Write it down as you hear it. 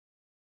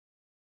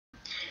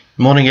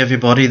Morning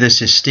everybody,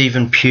 this is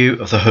Stephen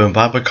Pugh of the Home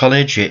Bible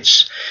College.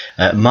 It's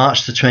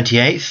March the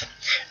 28th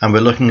and we're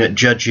looking at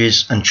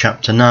Judges and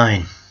chapter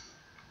 9.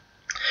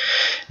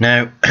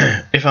 Now,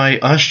 if I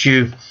asked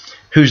you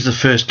who's the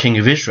first king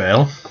of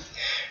Israel,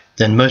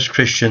 then most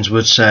Christians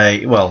would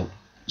say, well,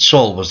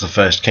 Saul was the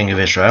first king of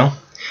Israel.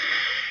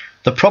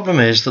 The problem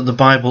is that the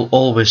Bible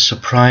always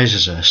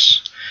surprises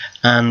us,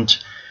 and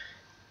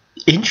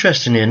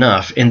interestingly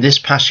enough, in this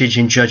passage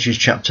in Judges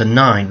chapter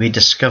 9, we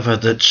discover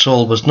that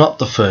Saul was not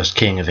the first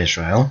king of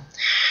Israel.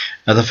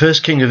 The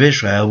first king of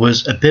Israel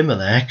was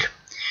Abimelech,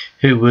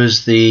 who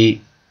was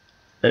the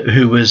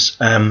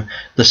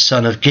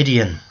son of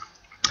Gideon.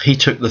 He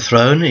took the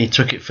throne, he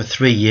took it for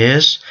 3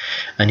 years,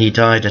 and he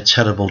died a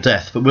terrible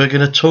death. But we're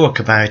going to talk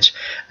about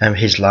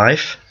his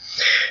life.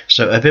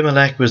 So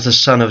Abimelech was the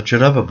son of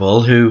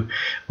Jerubbaal, who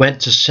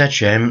went to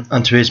Shechem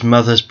unto his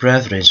mother's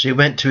brethren. So he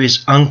went to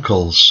his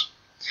uncles.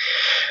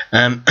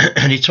 And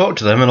he talked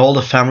to them and all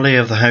the family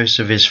of the house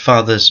of his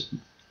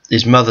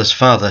mother's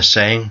father,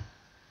 saying,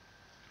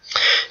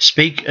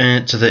 Speak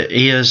to the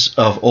ears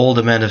of all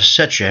the men of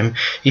Shechem.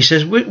 He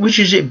says, which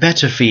is it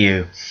better for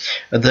you,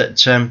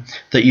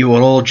 that you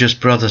are all just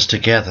brothers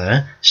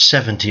together,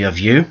 70 of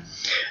you,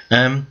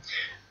 and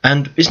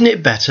isn't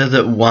it better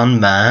that one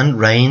man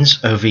reigns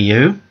over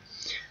you?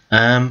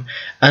 And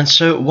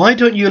so why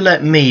don't you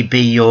let me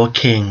be your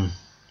king?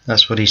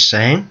 That's what he's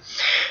saying.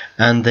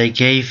 And they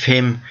gave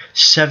him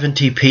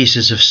 70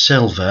 pieces of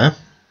silver,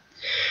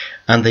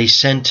 and they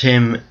sent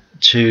him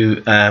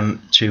to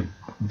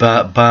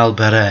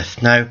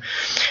Baal-bereth. Now,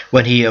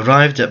 when he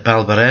arrived at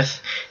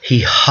Baal-bereth,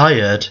 he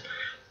hired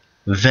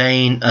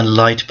vain and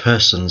light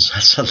persons.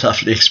 That's a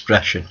lovely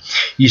expression.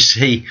 You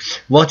see,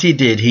 what he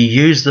did, he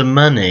used the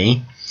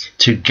money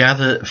to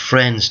gather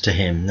friends to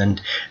him,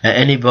 and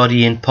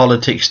anybody in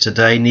politics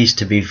today needs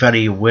to be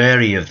very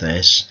wary of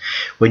this.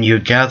 When you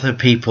gather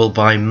people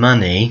by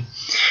money,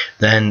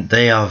 then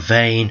they are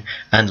vain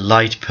and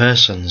light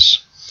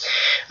persons.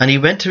 And he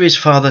went to his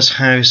father's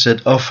house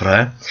at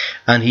Ophrah,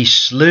 and he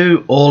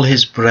slew all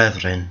his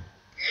brethren.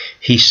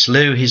 He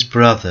slew his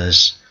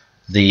brothers,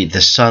 the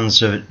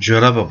sons of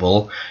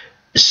Jerubbaal,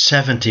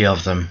 70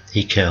 of them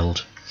he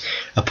killed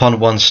upon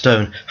one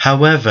stone.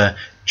 However,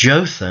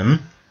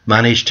 Jotham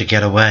managed to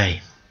get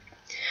away.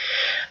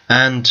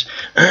 And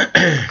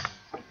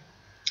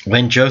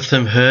when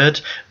Jotham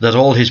heard that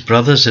all his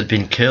brothers had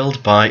been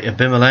killed by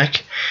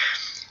Abimelech,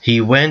 he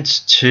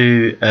went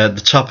to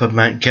the top of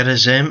Mount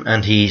Gerizim,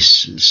 and he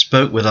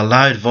spoke with a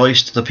loud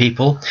voice to the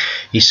people.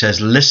 He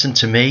says, Listen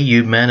to me,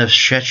 you men of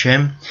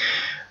Shechem,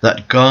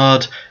 that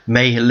God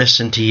may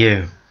listen to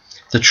you.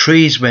 The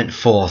trees went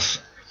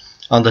forth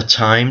on the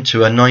time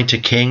to anoint a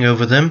king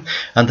over them,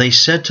 and they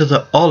said to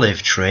the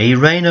olive tree,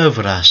 Reign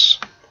over us.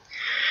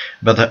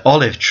 But the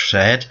olive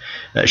said,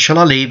 Shall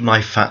I leave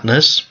my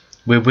fatness,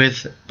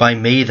 wherewith by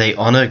me they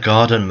honour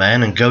God and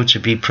men, and go to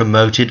be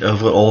promoted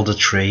over all the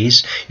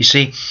trees? You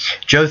see,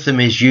 Jotham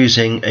is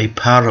using a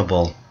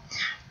parable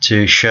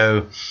to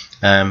show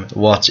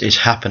what is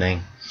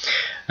happening.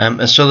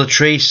 And so the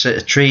trees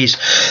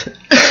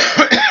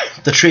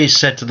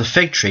said to the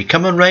fig tree,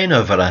 Come and reign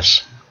over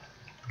us.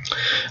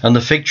 And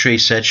the fig tree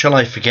said, Shall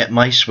I forget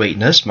my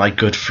sweetness, my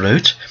good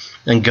fruit,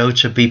 and go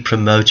to be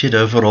promoted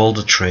over all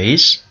the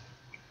trees?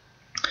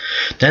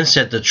 Then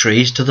said the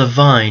trees to the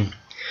vine,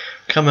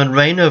 Come and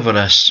reign over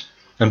us,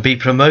 and be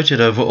promoted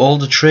over all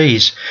the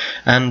trees.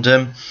 And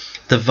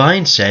the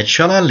vine said,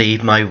 Shall I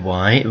leave my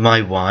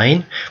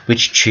wine,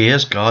 which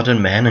cheers God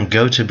and men, and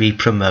go to be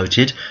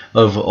promoted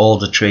over all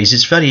the trees?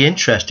 It's very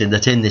interesting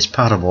that in this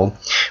parable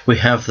we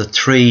have the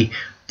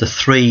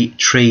three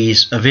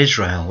trees of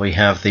Israel. We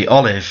have the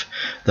olive,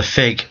 the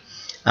fig,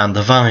 and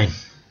the vine.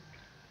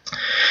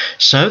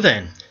 So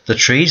then, the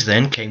trees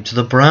then came to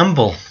the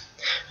bramble,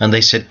 and they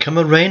said, Come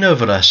and reign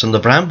over us. And the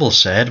bramble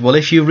said, Well,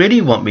 if you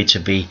really want me to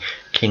be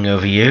king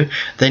over you,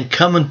 then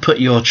come and put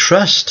your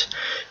trust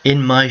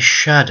in my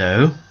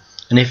shadow.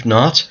 And if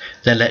not,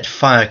 then let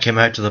fire come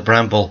out of the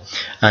bramble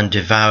and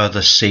devour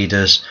the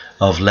cedars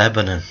of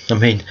Lebanon. I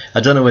mean, I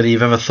don't know whether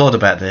you've ever thought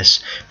about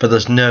this, but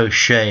there's no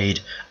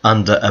shade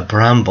under a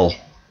bramble.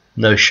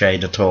 No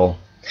shade at all.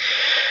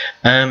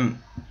 And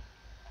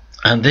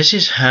this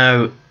is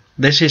how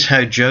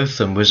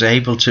Jotham was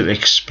able to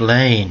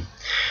explain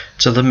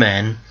to the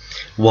men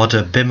what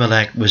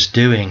Abimelech was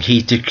doing.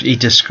 He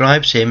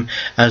describes him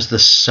as the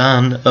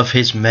son of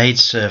his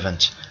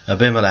maidservant,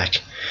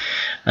 Abimelech.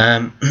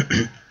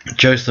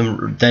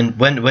 Jotham then,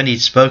 when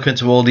he'd spoken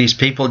to all these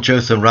people,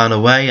 Jotham ran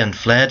away and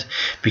fled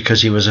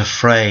because he was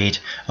afraid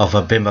of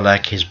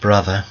Abimelech, his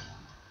brother.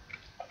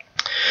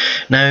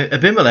 Now,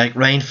 Abimelech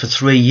reigned for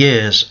 3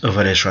 years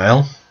over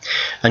Israel,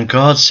 and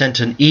God sent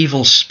an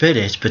evil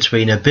spirit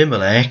between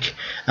Abimelech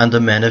and the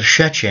men of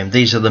Shechem.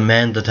 These are the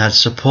men that had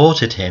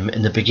supported him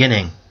in the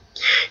beginning.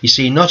 You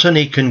see, not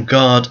only can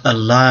God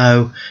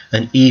allow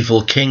an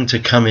evil king to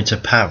come into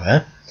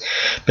power,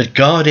 but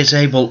God is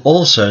able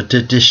also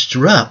to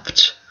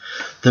disrupt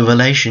the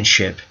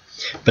relationship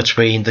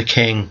between the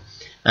king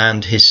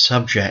and his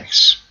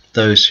subjects,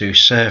 those who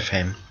serve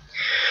him.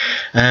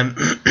 Um,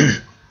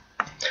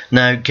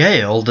 Now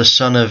Gaal, the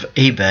son of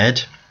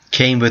Ebed,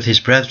 came with his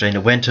brethren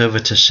and went over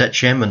to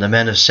Shechem, and the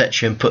men of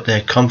Shechem put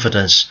their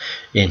confidence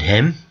in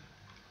him.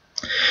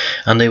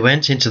 And they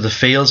went into the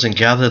fields and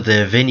gathered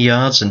their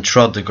vineyards and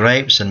trod the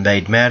grapes and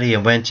made merry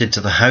and went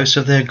into the house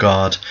of their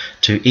God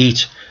to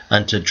eat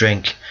and to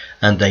drink,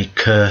 and they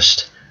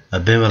cursed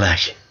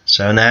Abimelech.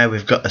 So now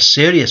we've got a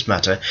serious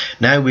matter.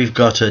 Now we've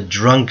got a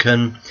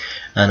drunken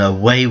and a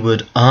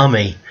wayward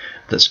army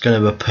that's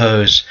going to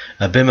oppose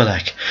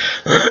Abimelech.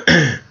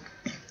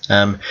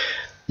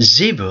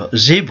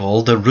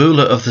 Zebul, the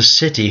ruler of the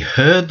city,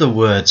 heard the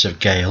words of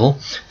Gaal,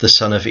 the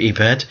son of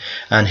Ebed,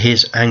 and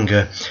his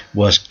anger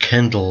was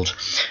kindled.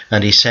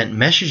 And he sent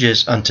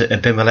messages unto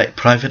Abimelech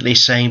privately,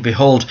 saying,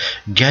 Behold,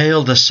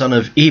 Gaal, the son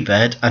of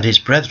Ebed, and his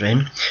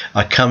brethren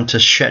are come to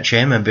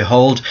Shechem, and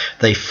behold,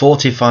 they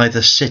fortify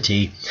the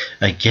city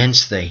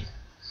against thee.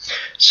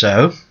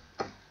 So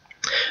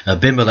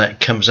Abimelech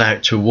comes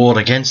out to war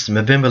against them.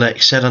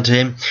 Abimelech said unto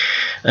him,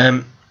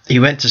 he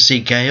went to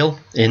see Gaal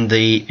in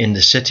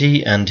the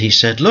city, and he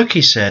said, Look,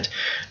 he said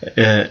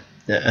to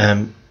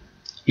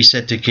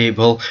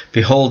Gaal,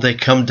 Behold, they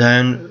come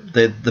down,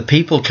 the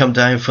people come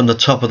down from the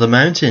top of the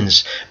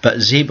mountains. But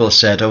Zebul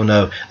said, Oh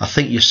no, I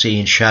think you're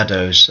seeing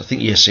shadows. And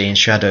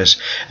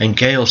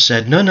Gaal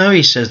said, No,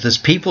 he says, there's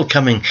people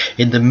coming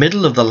in the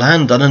middle of the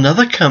land, and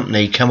another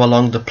company come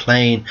along the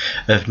plain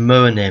of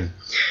Moanim.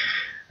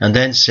 And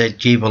then said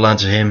Gebal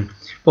unto him,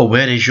 Well,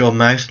 where is your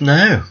mouth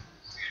now?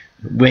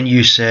 When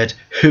you said,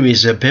 Who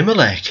is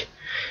Abimelech,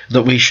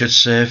 that we should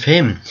serve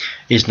him?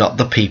 Is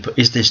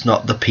this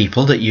not the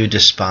people that you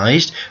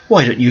despised?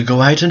 Why don't you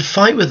go out and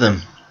fight with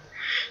them?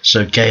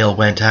 So Gaal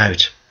went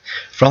out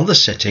from the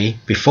city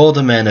before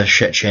the men of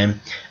Shechem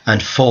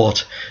and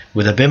fought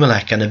with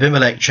Abimelech. And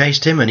Abimelech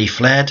chased him, and he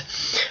fled,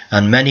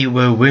 and many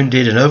were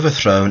wounded and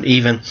overthrown,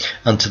 even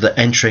unto the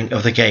entering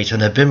of the gate.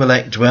 And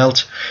Abimelech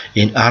dwelt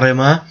in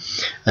Aramah,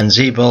 and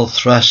Zebul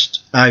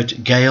thrust out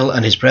Gaal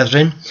and his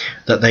brethren,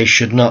 that they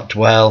should not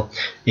dwell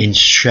in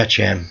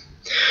Shechem.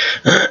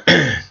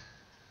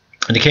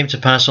 And it came to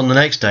pass on the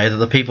next day that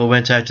the people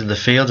went out in the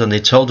field, and they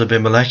told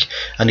Abimelech,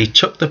 and he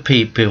took the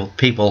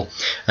people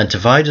and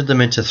divided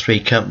them into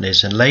 3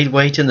 companies, and laid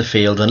wait in the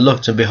field, and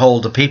looked, and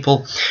behold, the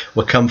people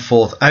were come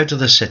forth out of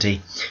the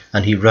city,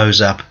 and he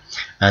rose up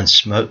and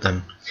smote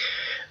them.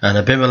 And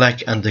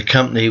Abimelech and the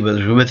company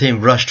with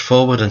him rushed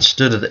forward and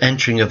stood at the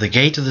entering of the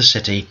gate of the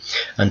city,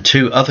 and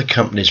 2 other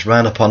companies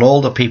ran upon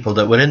all the people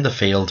that were in the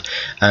field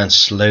and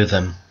slew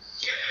them.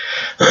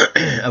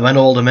 And when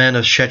all the men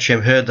of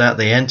Shechem heard that,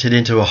 they entered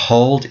into a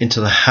hold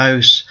into the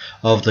house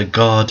of the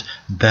god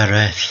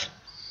Bereth.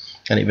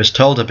 And it was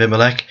told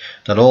Abimelech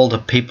that all the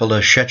people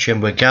of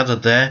Shechem were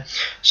gathered there.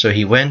 So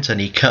he went and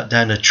he cut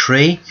down a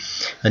tree,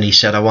 and he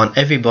said, I want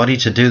everybody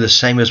to do the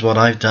same as what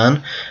I've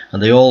done.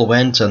 And they all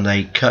went and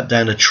they cut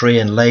down a tree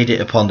and laid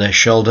it upon their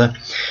shoulder.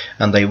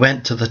 And they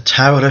went to the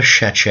tower of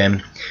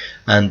Shechem,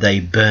 and they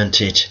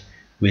burnt it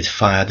with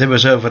fire. There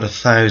was over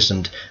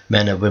 1,000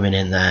 men and women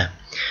in there.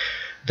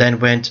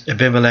 Then went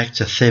Abimelech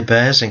to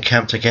Thebez and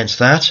camped against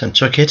that and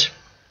took it.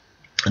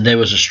 And there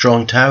was a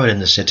strong tower in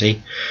the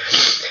city.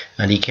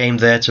 And he came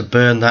there to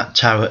burn that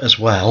tower as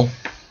well.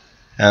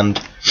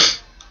 And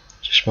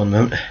just one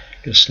moment, I'm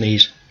going to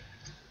sneeze.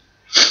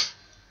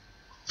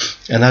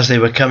 And as they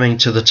were coming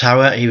to the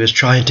tower, he was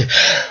trying to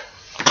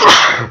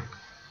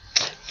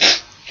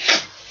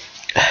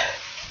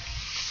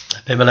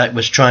Abimelech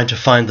was trying to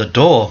find the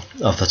door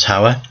of the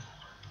tower.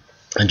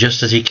 And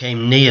just as he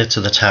came near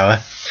to the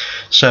tower,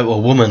 so a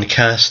woman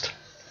cast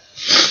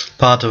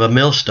part of a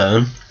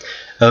millstone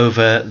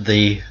over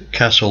the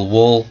castle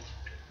wall,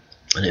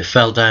 and it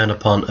fell down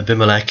upon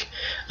Abimelech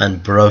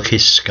and broke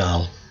his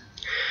skull.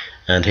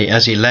 And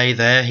as he lay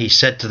there, he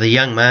said to the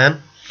young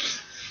man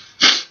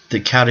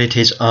that carried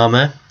his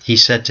armour, he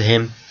said to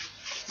him,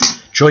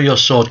 Draw your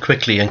sword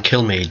quickly and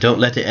kill me. Don't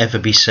let it ever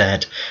be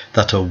said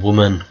that a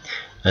woman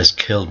has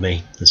killed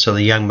me. And so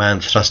the young man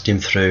thrust him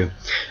through,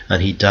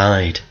 and he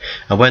died.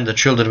 And when the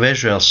children of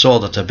Israel saw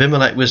that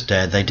Abimelech was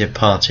dead, they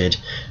departed,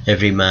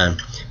 every man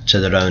to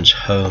their own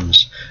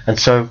homes. And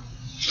so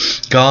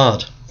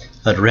God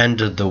had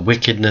rendered the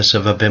wickedness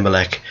of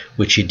Abimelech,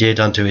 which he did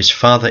unto his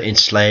father in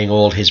slaying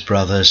all his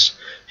brothers,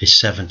 his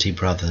 70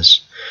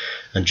 brothers.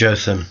 And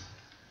Jotham,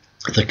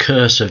 the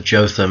curse of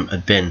Jotham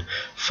had been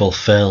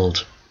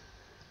fulfilled.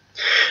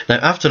 Now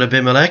after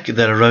Abimelech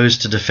there arose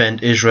to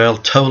defend Israel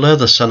Tola,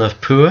 the son of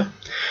Pugh,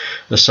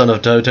 the son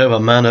of Dodo, a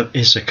man of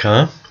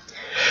Issachar.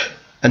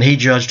 And he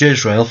judged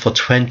Israel for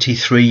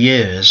 23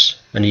 years,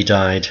 and he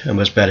died and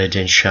was buried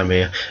in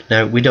Shamir.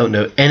 Now we don't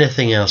know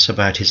anything else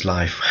about his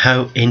life.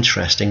 How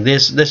interesting.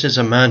 This is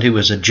a man who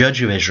was a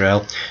judge of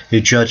Israel,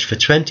 who judged for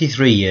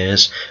 23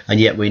 years, and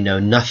yet we know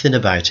nothing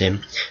about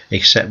him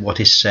except what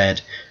is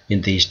said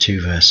in these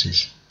 2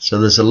 verses. So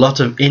there's a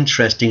lot of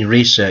interesting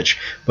research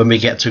when we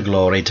get to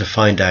glory to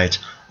find out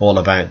all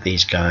about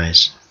these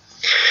guys.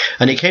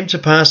 And it came to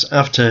pass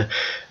after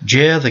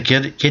Jair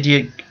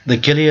the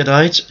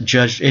Gileadite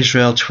judged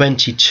Israel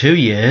 22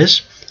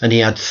 years, and he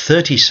had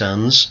 30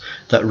 sons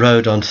that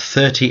rode on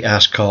 30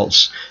 ass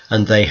colts,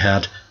 and they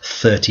had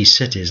 30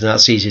 cities. And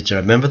that's easy to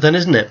remember then,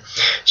 isn't it?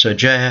 So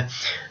Jehu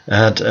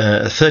had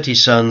 30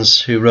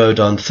 sons who rode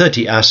on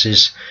 30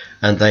 asses,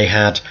 and they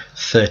had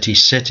 30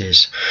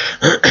 cities.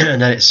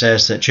 And then it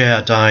says that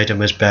Jehu died and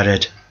was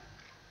buried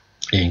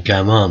in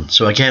Gammon.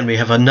 So again, we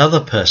have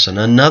another person,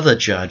 another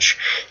judge.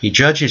 He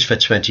judges for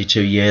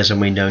 22 years, and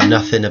we know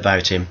nothing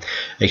about him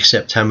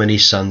except how many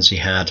sons he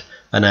had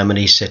and how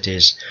many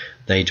cities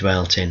they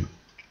dwelt in.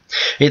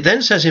 It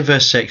then says in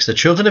verse 6, the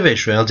children of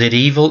Israel did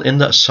evil in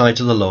the sight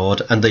of the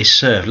Lord, and they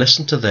served,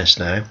 listen to this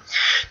now,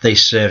 they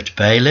served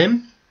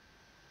Baalim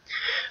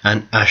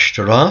and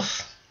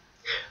Ashtaroth,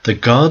 the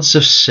gods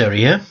of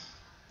Syria,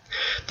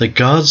 the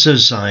gods of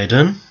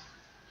Zidon,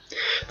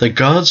 the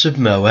gods of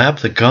Moab,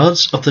 the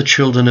gods of the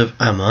children of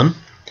Ammon,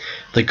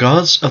 the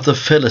gods of the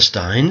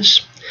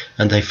Philistines,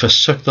 and they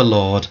forsook the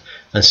Lord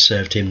and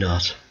served him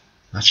not.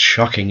 That's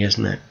shocking,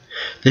 isn't it?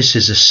 This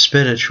is a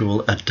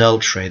spiritual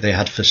adultery. They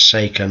had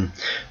forsaken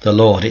the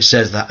Lord. It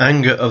says the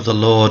anger of the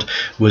Lord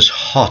was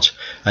hot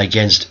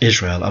against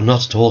Israel. I'm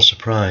not at all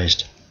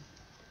surprised.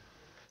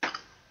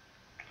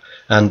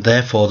 And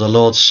therefore the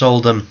Lord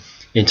sold them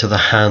into the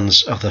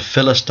hands of the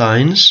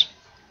Philistines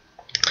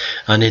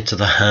and into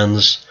the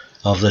hands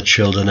of the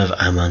children of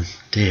Ammon.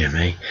 Dear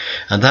me.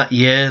 And that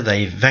year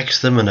they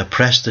vexed them and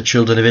oppressed the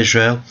children of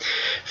Israel.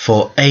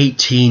 For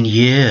 18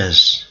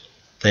 years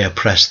they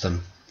oppressed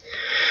them.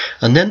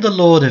 And then the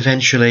Lord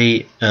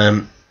eventually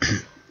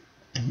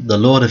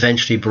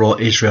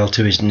brought Israel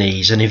to his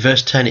knees. And in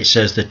verse 10 it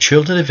says, the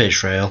children of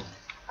Israel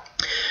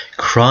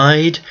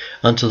cried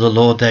unto the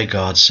Lord their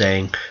God,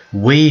 saying,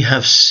 we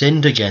have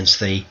sinned against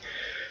thee,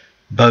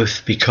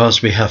 both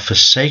because we have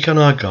forsaken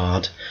our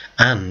God,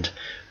 and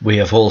we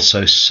have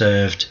also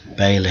served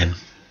Baalim.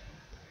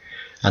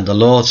 And the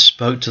Lord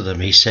spoke to them.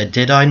 He said,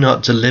 did I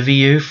not deliver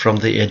you from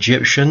the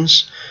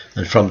Egyptians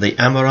and from the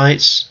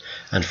Amorites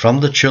and from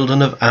the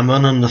children of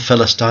Ammon and the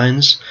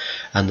Philistines,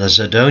 and the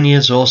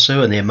Zidonians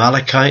also, and the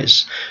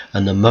Amalekites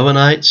and the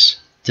Moabites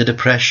did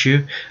oppress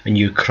you, and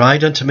you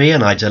cried unto me,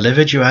 and I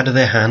delivered you out of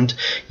their hand,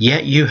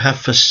 yet you have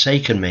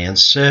forsaken me and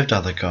served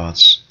other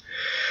gods.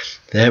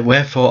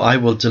 Wherefore I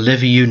will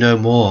deliver you no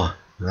more.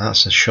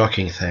 That's a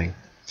shocking thing.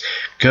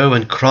 Go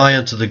and cry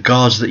unto the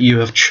gods that you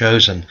have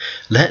chosen.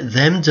 Let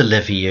them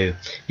deliver you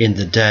in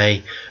the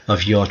day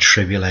of your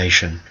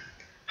tribulation.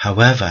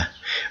 However,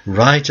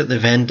 right at the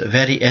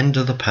very end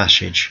of the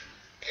passage,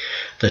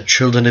 the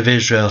children of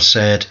Israel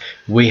said,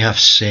 we have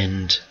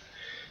sinned.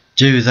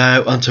 Do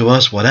thou unto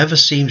us whatever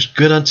seems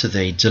good unto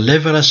thee.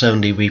 Deliver us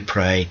only, we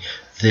pray,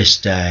 this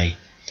day.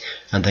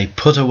 And they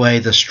put away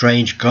the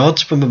strange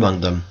gods from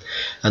among them,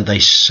 and they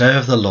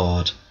served the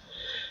Lord.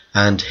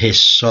 And his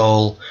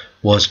soul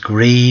was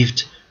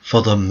grieved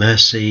for the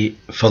misery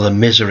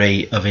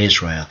of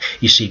Israel.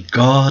 You see,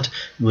 God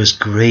was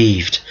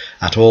grieved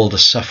at all the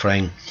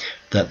suffering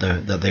that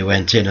they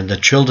went in. And the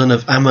children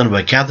of Ammon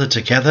were gathered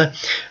together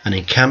and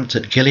encamped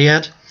at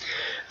Gilead.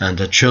 And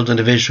the children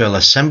of Israel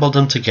assembled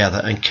them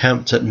together and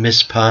camped at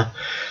Mizpah.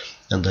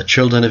 And the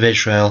children of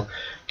Israel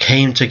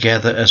came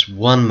together as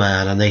one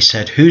man, and they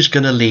said, who's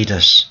going to lead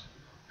us?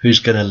 Who's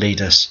going to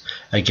lead us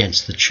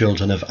against the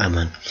children of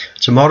Ammon?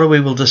 Tomorrow we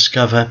will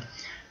discover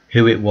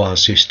who it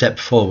was who stepped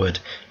forward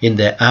in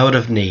their hour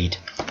of need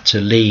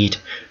to lead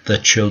the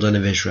children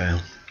of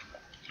Israel.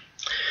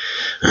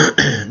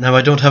 Now,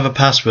 I don't have a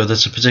password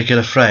that's a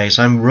particular phrase.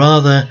 I'm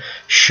rather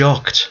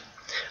shocked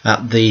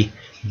at the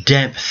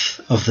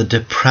depth of the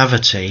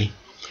depravity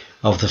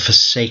of the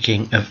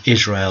forsaking of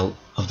Israel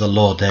of the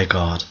Lord their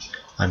God.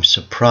 I'm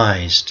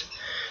surprised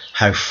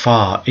how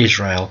far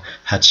Israel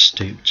had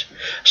stooped.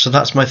 So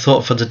that's my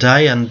thought for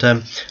today, and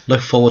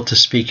look forward to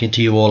speaking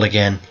to you all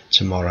again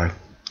tomorrow.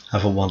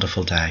 Have a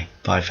wonderful day.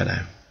 Bye for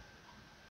now.